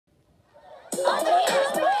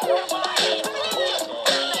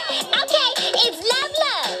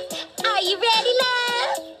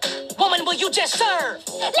just serve.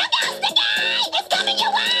 Look out, Sticky! It's coming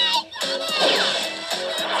your way!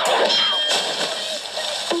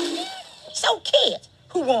 So, kids,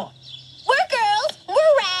 who won? We're girls. We're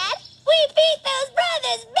rad. We beat those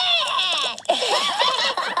brothers bad.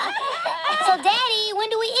 So, Daddy, when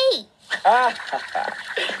do we eat?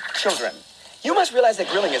 Children, you must realize that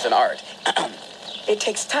grilling is an art. It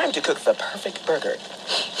takes time to cook the perfect burger.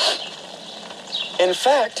 In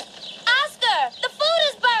fact... Oscar, the food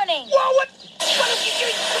is burning. Whoa, what?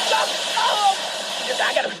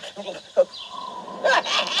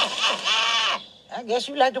 I guess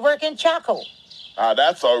you like to work in charcoal.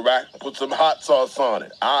 That's all right. Put some hot sauce on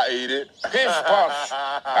it. I'll eat it. Pish posh.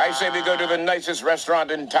 I say we go to the nicest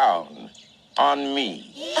restaurant in town. On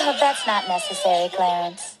me. Oh, that's not necessary,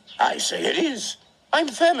 Clarence. I say it is. I'm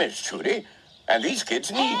famished, Trudy. And these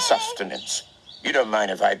kids need sustenance. You don't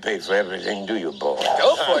mind if I pay for everything, do you, boy?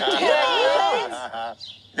 Go for it, dear.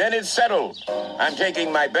 Then it's settled. I'm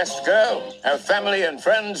taking my best girl, her family and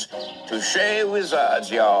friends, to Chez Wizards,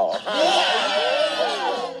 y'all.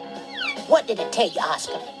 What did it tell you,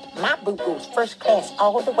 Oscar? My boo goes first class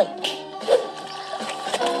all the way.